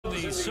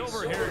The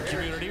silver-haired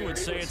community would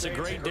say it's a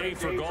great day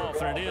for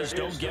golf, and it is.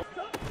 Don't get.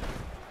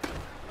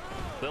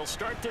 They'll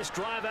start this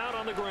drive out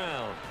on the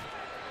ground.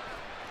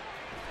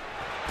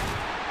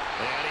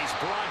 And he's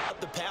brought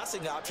the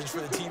passing options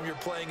for the team you're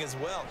playing as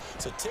well.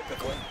 So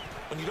typically,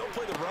 when you don't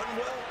play the run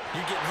well,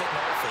 you're getting hit in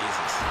all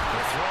phases.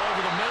 The throw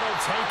over the middle,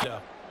 take it.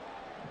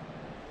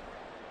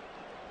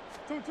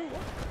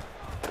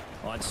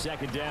 On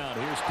second down,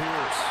 here's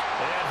Pierce.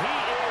 And he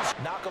is.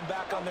 Knock them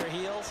back on their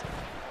heels.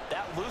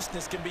 That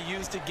looseness can be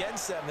used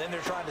against them. Then they're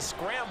trying to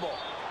scramble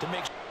to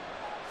make.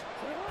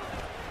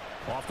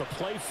 Off the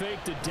play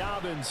fake to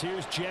Dobbins.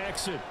 Here's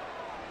Jackson.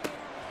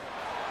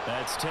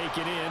 That's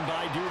taken in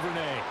by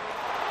Duvernay.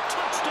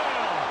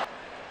 Touchdown!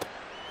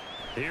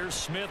 Here's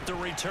Smith to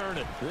return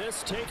it.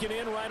 This taken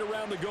in right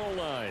around the goal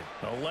line.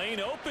 The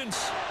lane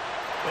opens.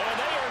 And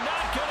they are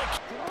not going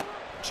to.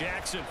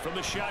 Jackson from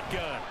the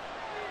shotgun.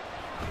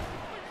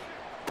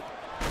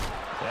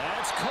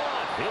 That's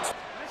caught. It's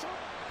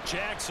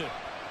Jackson.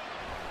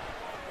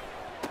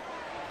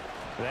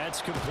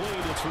 That's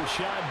complete. It's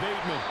Rashad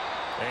Bateman.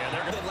 And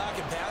they're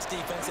lacking pass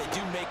defense. They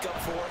do make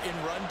up for in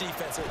run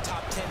defense. They're a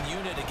top 10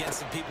 unit against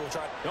the people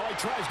trying. Oh, he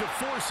tries to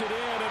force it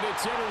in, and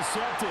it's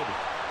intercepted.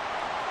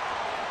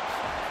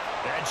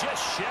 And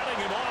just shutting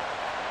him up.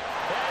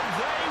 And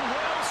they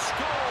will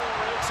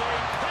score. It's a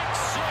pick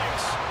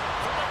six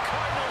for the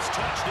Cardinals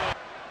touchdown.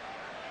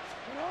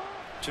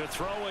 To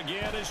throw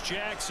again is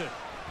Jackson.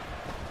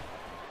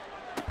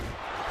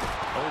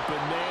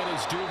 Open man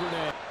is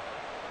Duvernay.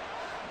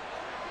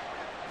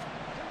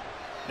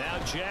 Now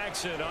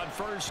Jackson on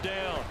first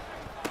down.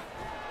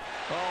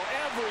 Oh,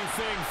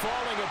 everything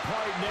falling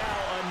apart now.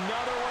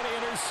 Another one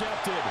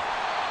intercepted.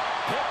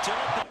 Picked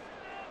up.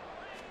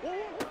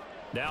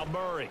 Now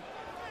Murray.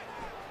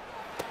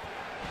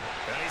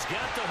 And he's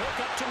got the hook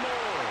up to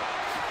Moore.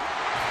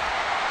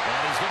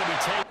 And he's going to be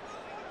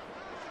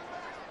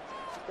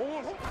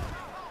taken.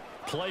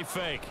 Play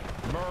fake.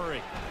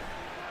 Murray.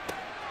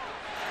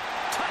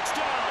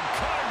 Touchdown,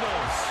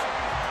 Cardinals.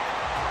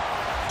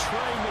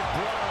 Trey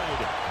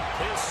McBride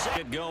is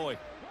get going.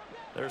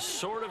 They're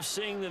sort of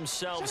seeing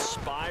themselves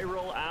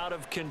spiral out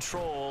of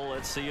control.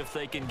 Let's see if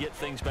they can get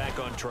things back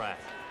on track.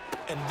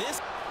 And this.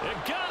 It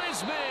got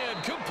his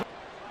man.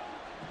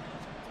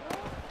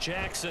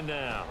 Jackson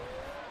now.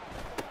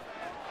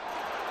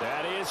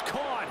 That is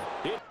caught.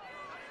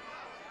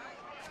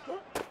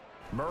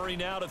 Murray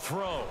now to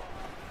throw.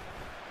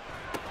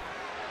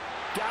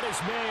 Got his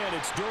man.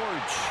 It's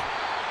Dortch.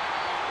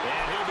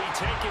 And he'll be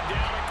taken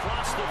down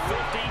across the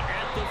 50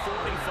 at the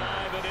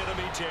 45 in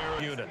enemy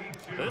territory unit.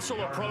 This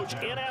will approach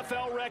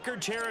NFL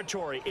record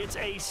territory. It's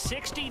a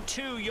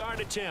 62-yard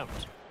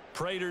attempt.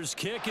 Prater's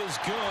kick is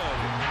good,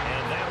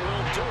 and that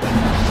will do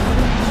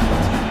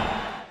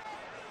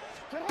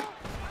it.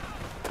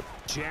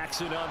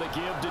 Jackson on the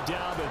give to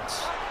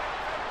Dobbins.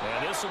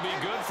 And this will be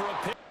good for a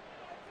pick.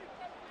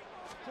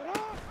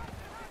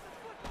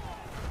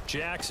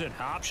 Jackson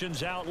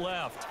options out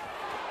left.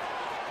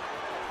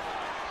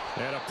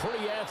 And a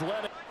pretty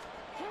athletic.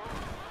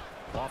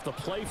 Off the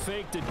play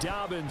fake to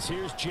Dobbins.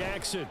 Here's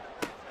Jackson.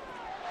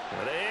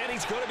 And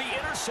he's going to be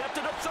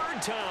intercepted a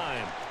third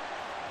time.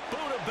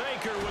 Buda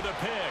Baker with a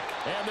pick.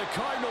 And the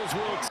Cardinals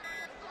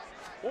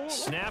will.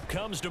 Snap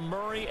comes to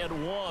Murray at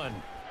 1.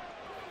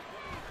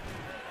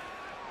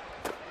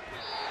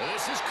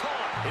 This is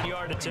caught.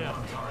 In-yard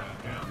attempt.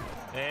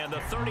 And the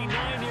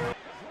 39-year-old.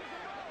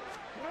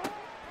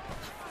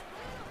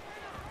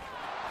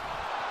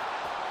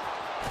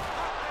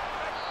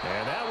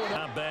 And that one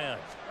not bad.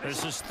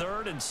 This is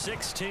 3rd and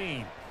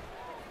 16.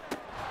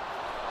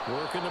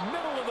 Work in the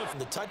middle of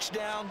the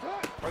touchdown,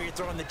 or you're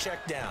throwing the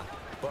check down.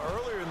 But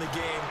earlier in the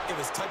game, it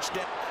was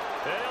touchdown.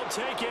 They'll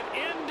take it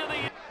into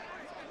the.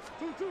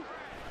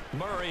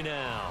 Murray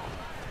now.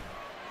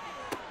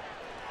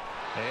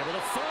 Able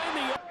to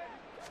find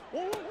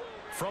the.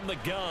 From the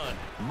gun,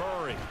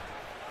 Murray.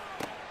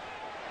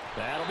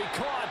 That'll be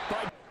caught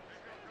by.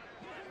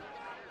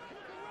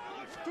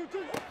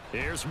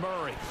 Here's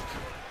Murray.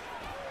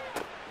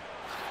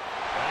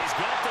 And he's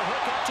got the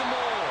hook up to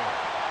Moore.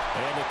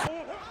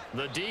 And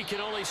the D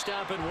can only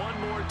stop it one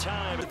more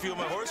time. A few of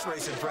my horse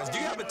racing friends, do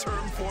you have a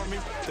term for me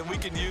that we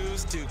can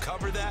use to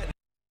cover that?